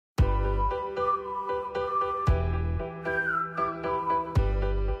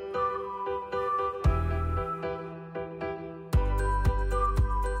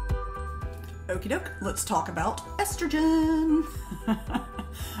Okie doke, let's talk about estrogen.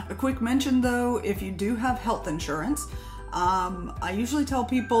 A quick mention though, if you do have health insurance, I usually tell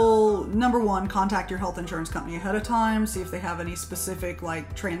people, number one, contact your health insurance company ahead of time, see if they have any specific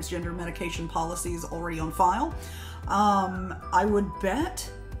like transgender medication policies already on file. I would bet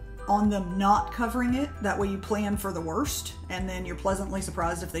on them not covering it. That way you plan for the worst and then you're pleasantly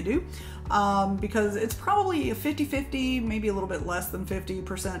surprised if they do. Because it's probably a 50-50, maybe a little bit less than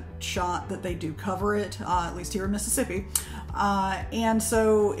 50% shot that they do cover it, at least here in Mississippi. And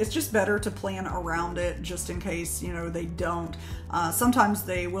so it's just better to plan around it just in case, you know, they don't. Sometimes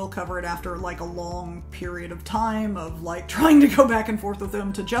they will cover it after like a long period of time of like trying to go back and forth with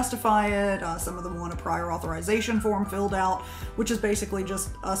them to justify it. Some of them want a prior authorization form filled out, which is basically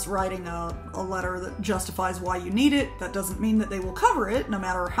just us writing a letter that justifies why you need it. That doesn't mean that they will cover it no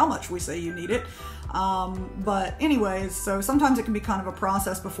matter how much we say you need it. But anyways, so sometimes it can be kind of a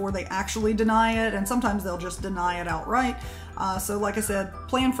process before they actually deny it, and sometimes they'll just deny it outright. So like I said,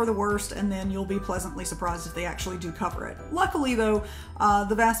 plan for the worst and then you'll be pleasantly surprised if they actually do cover it. Luckily though,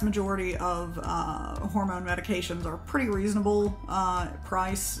 the vast majority of hormone medications are pretty reasonable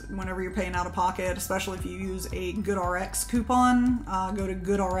price whenever you're paying out of pocket, especially if you use a GoodRx coupon. Go to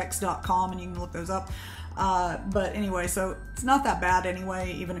goodrx.com and you can look those up. But anyway, so it's not that bad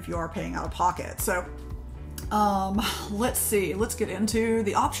anyway, even if you are paying out of pocket. So let's see, let's get into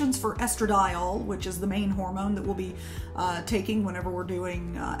the options for estradiol, which is the main hormone that we'll be taking whenever we're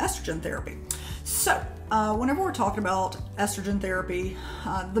doing estrogen therapy. So whenever we're talking about estrogen therapy,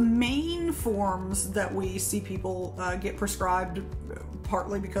 the main forms that we see people get prescribed,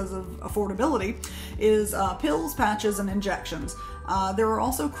 partly because of affordability, is pills, patches, and injections. There are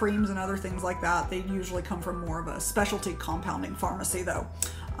also creams and other things like that. They usually come from more of a specialty compounding pharmacy though.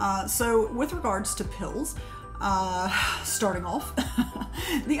 So with regards to pills, starting off,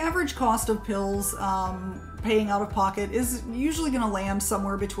 the average cost of pills paying out of pocket is usually going to land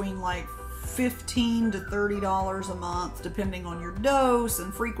somewhere between like $15 to $30 a month, depending on your dose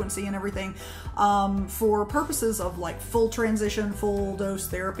and frequency and everything. For purposes of like full transition, full dose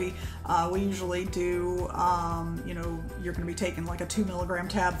therapy, we usually do, you know, you're going to be taking like a 2 milligram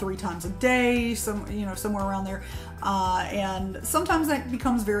tab 3 times a day, somewhere around there. And sometimes that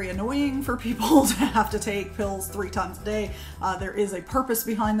becomes very annoying for people to have to take pills 3 times a day. There is a purpose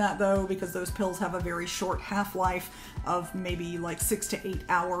behind that though, because those pills have a very short half-life of maybe like 6 to 8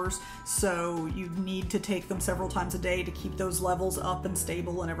 hours. So you need to take them several times a day to keep those levels up and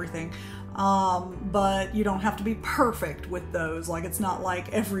stable and everything. But you don't have to be perfect with those. Like it's not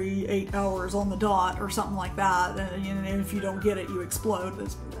like every 8 hours on the dot or something like that. And if you don't get it, you explode.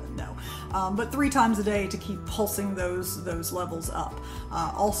 No. But 3 times a day to keep pulsing those levels up.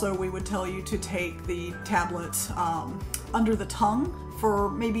 Also, we would tell you to take the tablets under the tongue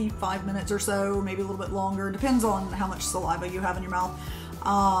for maybe 5 minutes or so, maybe a little bit longer. Depends on how much saliva you have in your mouth.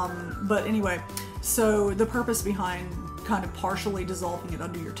 But anyway, so the purpose behind kind of partially dissolving it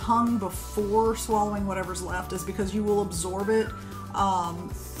under your tongue before swallowing whatever's left is because you will absorb it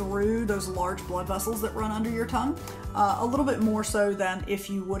through those large blood vessels that run under your tongue, a little bit more so than if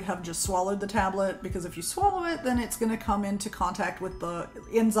you would have just swallowed the tablet, because if you swallow it, then it's going to come into contact with the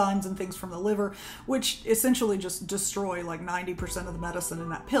enzymes and things from the liver, which essentially just destroy like 90% of the medicine in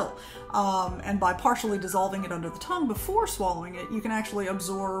that pill. And by partially dissolving it under the tongue before swallowing it, you can actually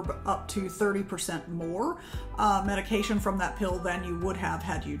absorb up to 30% more medication from that pill than you would have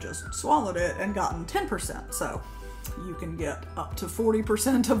had you just swallowed it and gotten 10%. So you can get up to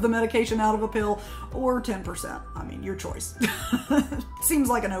 40% of the medication out of a pill, or 10%. I mean, your choice. Seems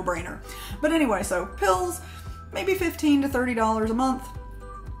like a no-brainer. But anyway, so pills, maybe $15 to $30 a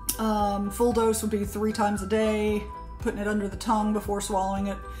month. Full dose would be 3 times a day, putting it under the tongue before swallowing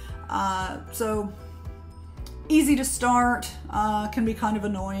it. So easy to start, can be kind of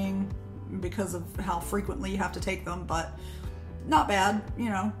annoying because of how frequently you have to take them, but not bad, you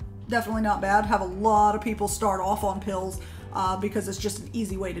know. Definitely not bad. Have a lot of people start off on pills because it's just an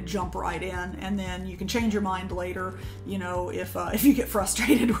easy way to jump right in, and then you can change your mind later, you know, if you get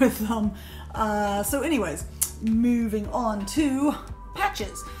frustrated with them. So anyways, moving on to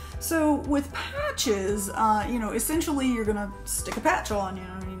patches. So with patches, you know, essentially you're gonna stick a patch on, you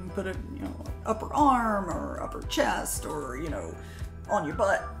know, you can put it, you know, upper arm or upper chest, or, you know, on your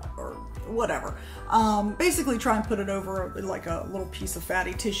butt or whatever. Basically try and put it over like a little piece of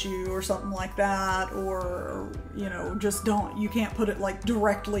fatty tissue or something like that, or, you know, just you can't put it like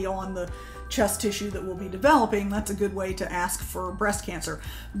directly on the chest tissue that will be developing. That's a good way to ask for breast cancer.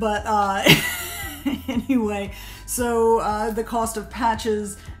 But Anyway, so the cost of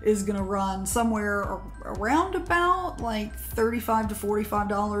patches is going to run somewhere around about like $35 to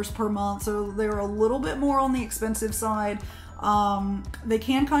 $45 per month. So they're a little bit more on the expensive side. They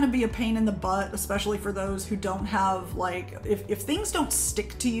can kind of be a pain in the butt, especially for those who don't have, like, if things don't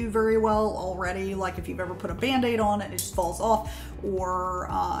stick to you very well already, like if you've ever put a Band-Aid on it and it just falls off, or,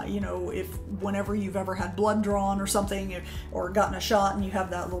 you know, if whenever you've ever had blood drawn or something, or gotten a shot and you have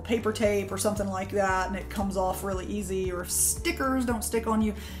that little paper tape or something like that and it comes off really easy, or if stickers don't stick on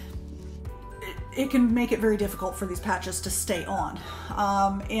you, it can make it very difficult for these patches to stay on.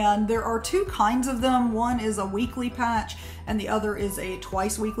 And there are two kinds of them. One is a weekly patch and the other is a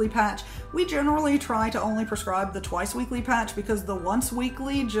twice weekly patch. We generally try to only prescribe the twice weekly patch because the once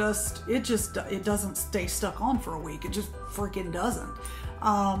weekly it doesn't stay stuck on for a week. It just freaking doesn't.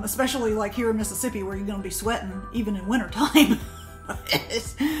 Especially like here in Mississippi where you're gonna be sweating even in wintertime.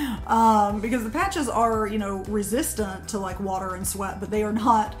 Because the patches are, you know, resistant to like water and sweat, but they are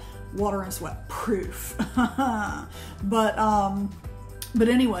not water and sweat proof. But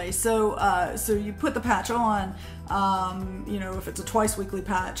anyway, so you put the patch on, you know, if it's a twice weekly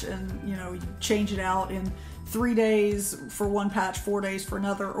patch, and you know, you change it out in 3 days for one patch, 4 days for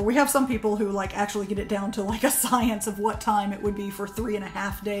another, or we have some people who like actually get it down to like a science of what time it would be for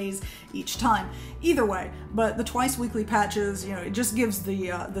 3.5 days each time. Either way, but the twice weekly patches, you know, it just gives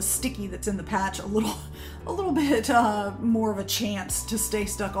the sticky that's in the patch a little bit more of a chance to stay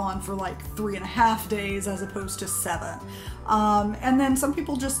stuck on for like 3.5 days as opposed to 7. And then some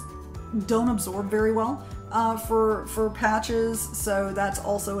people just don't absorb very well for patches, so that's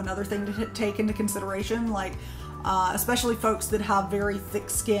also another thing to take into consideration, like especially folks that have very thick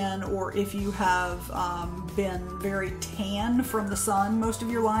skin, or if you have been very tan from the sun most of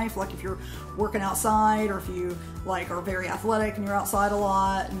your life, like if you're working outside, or if you like are very athletic and you're outside a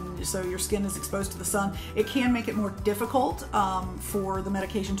lot and so your skin is exposed to the sun, it can make it more difficult for the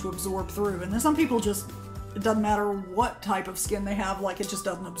medication to absorb through. And then some people just, it doesn't matter what type of skin they have, like it just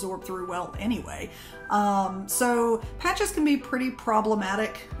doesn't absorb through well anyway. So patches can be pretty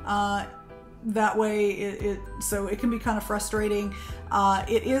problematic that way. So it can be kind of frustrating.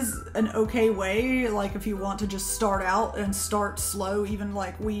 It is an okay way, like if you want to just start out and start slow, even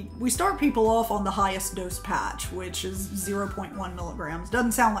like we start people off on the highest dose patch, which is 0.1 milligrams.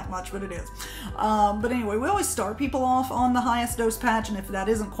 Doesn't sound like much, but it is. But anyway, we always start people off on the highest dose patch, and if that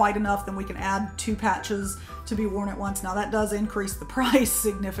isn't quite enough, then we can add 2 patches to be worn at once. Now that does increase the price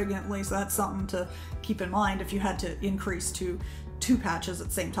significantly, so that's something to keep in mind if you had to increase to 2 patches at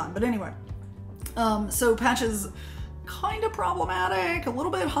the same time. But anyway, so patches, kind of problematic, a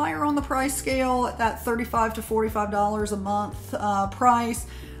little bit higher on the price scale at that $35 to $45 a month price.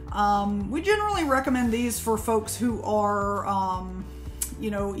 We generally recommend these for folks who are, you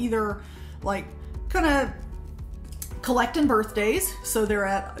know, either like kind of collecting birthdays, so they're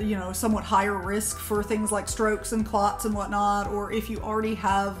at, you know, somewhat higher risk for things like strokes and clots and whatnot, or if you already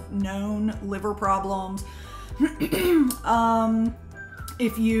have known liver problems.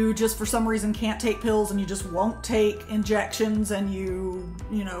 If you just for some reason can't take pills and you just won't take injections, and you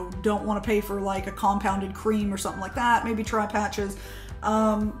know, don't want to pay for like a compounded cream or something like that, maybe try patches.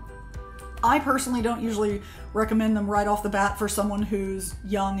 I personally don't usually recommend them right off the bat for someone who's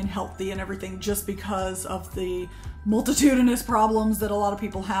young and healthy and everything, just because of the multitudinous problems that a lot of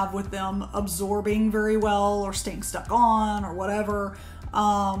people have with them absorbing very well or staying stuck on or whatever.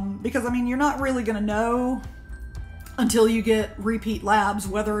 Because I mean, you're not really going to know until you get repeat labs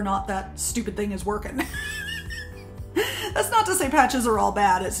whether or not that stupid thing is working. That's not to say patches are all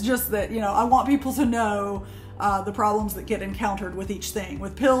bad. It's just that, you know, I want people to know the problems that get encountered with each thing.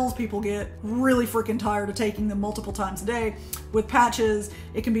 With pills, people get really freaking tired of taking them multiple times a day. With patches,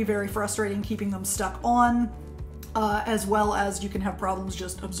 it can be very frustrating keeping them stuck on, as well as you can have problems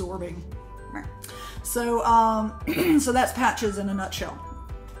just absorbing. So, so that's patches in a nutshell.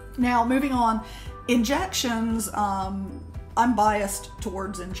 Now, moving on, injections, I'm biased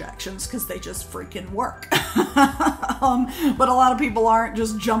towards injections because they just freaking work. But a lot of people aren't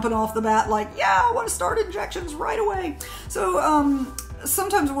just jumping off the bat like, yeah, I want to start injections right away. So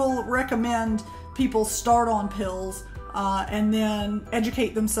sometimes we'll recommend people start on pills and then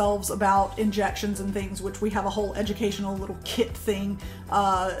educate themselves about injections and things, which we have a whole educational little kit thing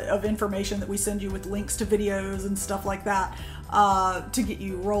of information that we send you with links to videos and stuff like that to get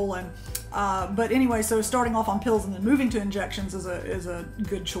you rolling. But anyway, so starting off on pills and then moving to injections is a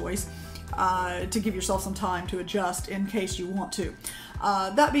good choice to give yourself some time to adjust in case you want to.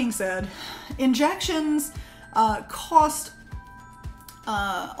 That being said, injections cost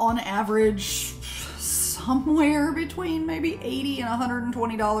on average somewhere between maybe $80 and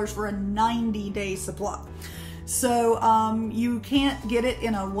 $120 for a 90-day supply. So you can't get it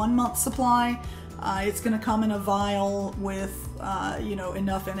in a 1-month supply. It's going to come in a vial with, you know,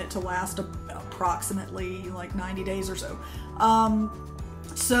 enough in it to last approximately like 90 days or so.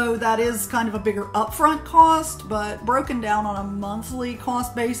 So that is kind of a bigger upfront cost, but broken down on a monthly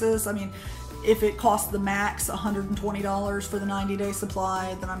cost basis, I mean, if it costs the max $120 for the 90-day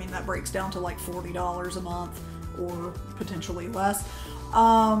supply, then I mean, that breaks down to like $40 a month or potentially less.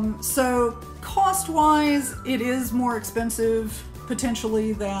 So cost-wise, it is more expensive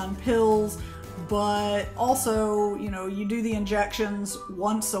potentially than pills, but also, you know, you do the injections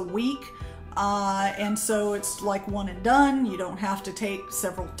once a week, and so it's like one and done. You don't have to take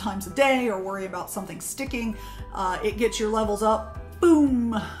several times a day or worry about something sticking. It gets your levels up,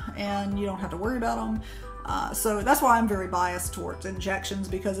 boom, and you don't have to worry about them. So that's why I'm very biased towards injections,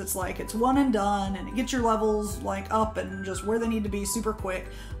 because it's like it's one and done, and it gets your levels like up and just where they need to be super quick.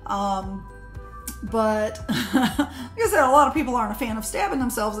 But like I said, a lot of people aren't a fan of stabbing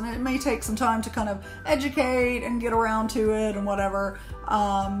themselves, and it may take some time to kind of educate and get around to it and whatever.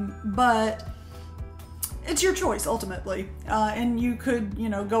 But it's your choice ultimately. And you could, you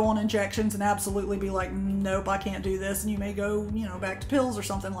know, go on injections and absolutely be like, nope, I can't do this. And you may go, you know, back to pills or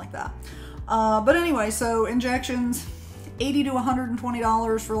something like that. But anyway, so injections, $80 to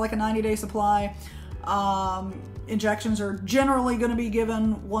 $120 for like a 90-day supply. Injections are generally going to be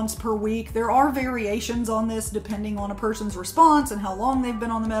given once per week. There are variations on this depending on a person's response and how long they've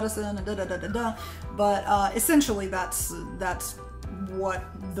been on the medicine and but essentially that's what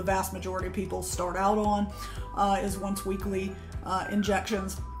the vast majority of people start out on, is once weekly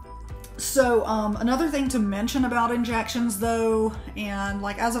injections. So another thing to mention about injections though, and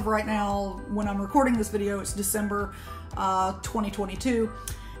like as of right now when I'm recording this video, it's December 2022,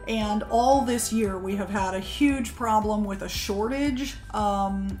 and all this year we have had a huge problem with a shortage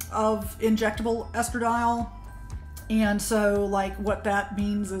of injectable estradiol. And so like what that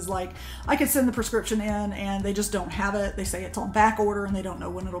means is like I could send the prescription in and they just don't have it. They say it's on back order and they don't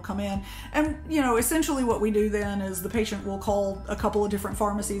know when it'll come in. And you know, essentially what we do then is the patient will call a couple of different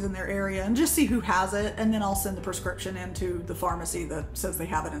pharmacies in their area and just see who has it, and then I'll send the prescription into the pharmacy that says they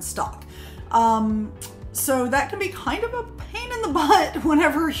have it in stock. So that can be kind of a pain in the butt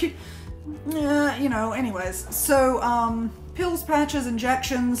whenever you know, anyways. So pills, patches,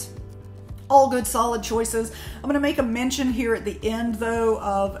 injections, all good solid choices. I'm going to make a mention here at the end though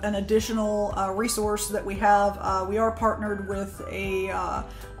of an additional resource that we have. We are partnered with a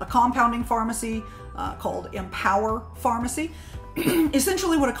compounding pharmacy called Empower Pharmacy.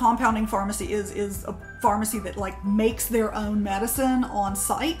 Essentially what a compounding pharmacy is a pharmacy that like makes their own medicine on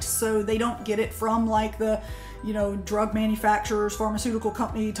site, so they don't get it from like the, you know, drug manufacturers, pharmaceutical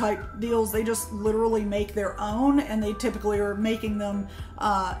company type deals. They just literally make their own, and they typically are making them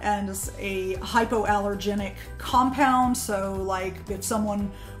as a hypoallergenic compound. So like if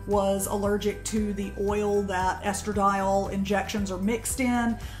someone was allergic to the oil that estradiol injections are mixed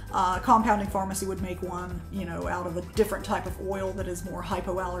in, compounding pharmacy would make one, you know, out of a different type of oil that is more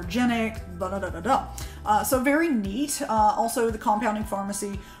hypoallergenic, so very neat. Also, the compounding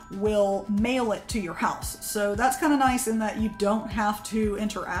pharmacy will mail it to your house. So that's kind of nice in that you don't have to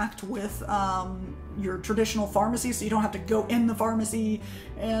interact with your traditional pharmacy. So you don't have to go in the pharmacy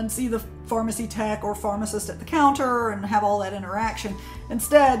and see the pharmacy tech or pharmacist at the counter and have all that interaction.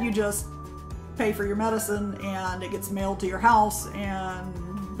 Instead, you just pay for your medicine and it gets mailed to your house, and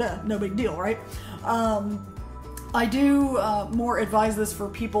no big deal, right? I do more advise this for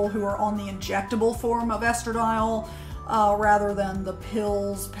people who are on the injectable form of estradiol rather than the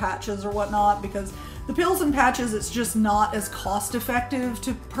pills, patches, or whatnot, because the pills and patches, it's just not as cost effective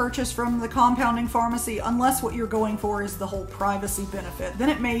to purchase from the compounding pharmacy unless what you're going for is the whole privacy benefit. Then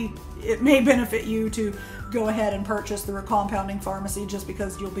it may benefit you to go ahead and purchase through a compounding pharmacy just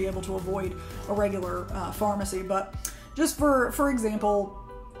because you'll be able to avoid a regular pharmacy. But just for example,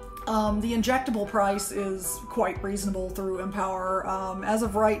 the injectable price is quite reasonable through Empower. As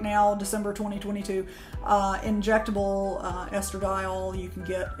of right now, December 2022, injectable estradiol, you can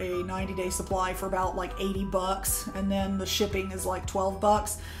get a 90-day supply for about like $80, and then the shipping is like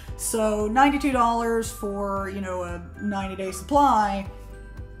 $12. So $92 for, you know, a 90-day supply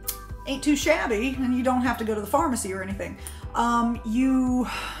ain't too shabby, and you don't have to go to the pharmacy or anything. You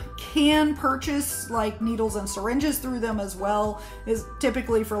can purchase like needles and syringes through them as well. Is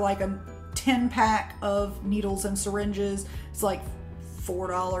typically for like a 10-pack of needles and syringes, it's like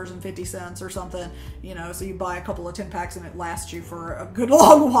 $4.50 or something, you know, so you buy a couple of 10 packs and it lasts you for a good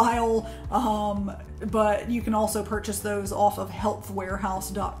long while. But you can also purchase those off of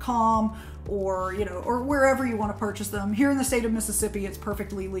healthwarehouse.com or, you know, or wherever you want to purchase them. Here in the state of Mississippi, it's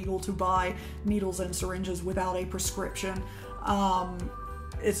perfectly legal to buy needles and syringes without a prescription.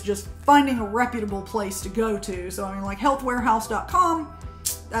 It's just finding a reputable place to go to. So I mean, like healthwarehouse.com,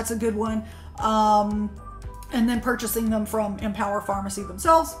 that's a good one. And then purchasing them from Empower Pharmacy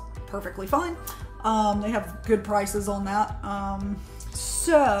themselves, perfectly fine. They have good prices on that.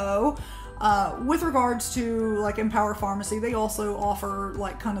 With regards to like Empower Pharmacy, they also offer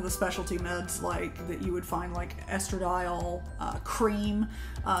like kind of the specialty meds like that you would find, like estradiol cream.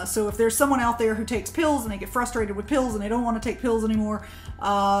 So if there's someone out there who takes pills and they get frustrated with pills and they don't want to take pills anymore,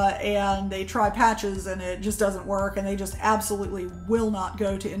 and they try patches and it just doesn't work and they just absolutely will not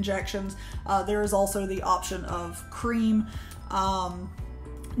go to injections, there is also the option of cream.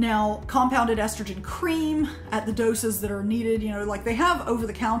 Now, compounded estrogen cream at the doses that are needed, you know, like they have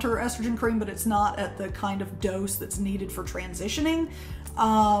over-the-counter estrogen cream, but it's not at the kind of dose that's needed for transitioning.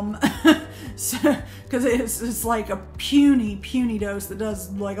 Because it's like a puny dose that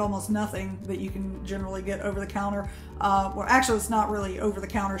does like almost nothing that you can generally get over-the-counter. Well, actually, it's not really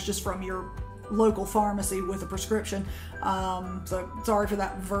over-the-counter, it's just from your local pharmacy with a prescription. So sorry for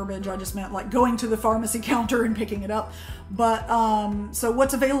that verbiage. I just meant like going to the pharmacy counter and picking it up. But so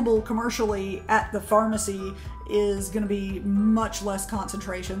what's available commercially at the pharmacy is going to be much less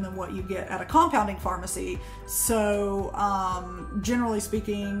concentration than what you get at a compounding pharmacy. So generally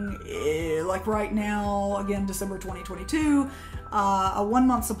speaking, like right now, again, December 2022, a 1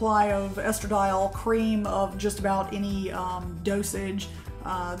 month supply of estradiol cream of just about any dosage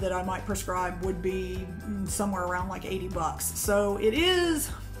that I might prescribe would be somewhere around like $80. So it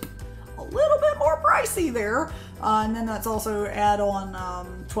is a little bit more pricey there. And then that's also add on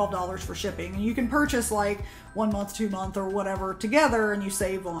 $12 for shipping. And you can purchase like 1 month, 2 month, or whatever together, and you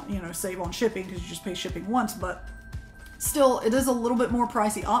save on, you know, save on shipping because you just pay shipping once. But still, it is a little bit more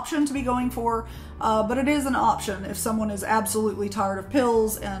pricey option to be going for, but it is an option if someone is absolutely tired of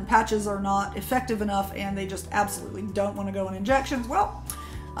pills and patches are not effective enough and they just absolutely don't want to go in injections. Well,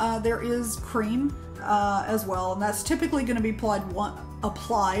 there is cream as well, and that's typically going to be applied once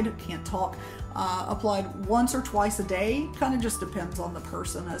or twice a day. Kind of just depends on the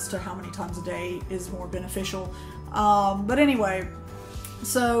person as to how many times a day is more beneficial. But anyway,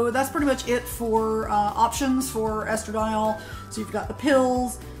 so that's pretty much it for options for estradiol. So you've got the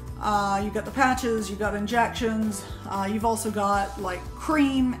pills, you've got the patches, you've got injections, you've also got like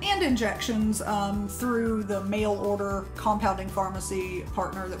cream and injections through the mail order compounding pharmacy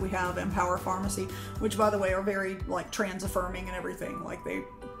partner that we have, Empower Pharmacy, which by the way are very like trans affirming and everything. Like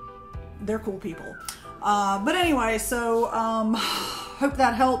they're cool people. But anyway, so hope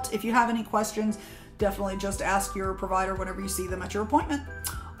that helped. If you have any questions, definitely just ask your provider whenever you see them at your appointment.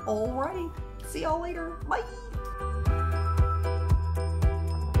 Alrighty, see y'all later. Bye.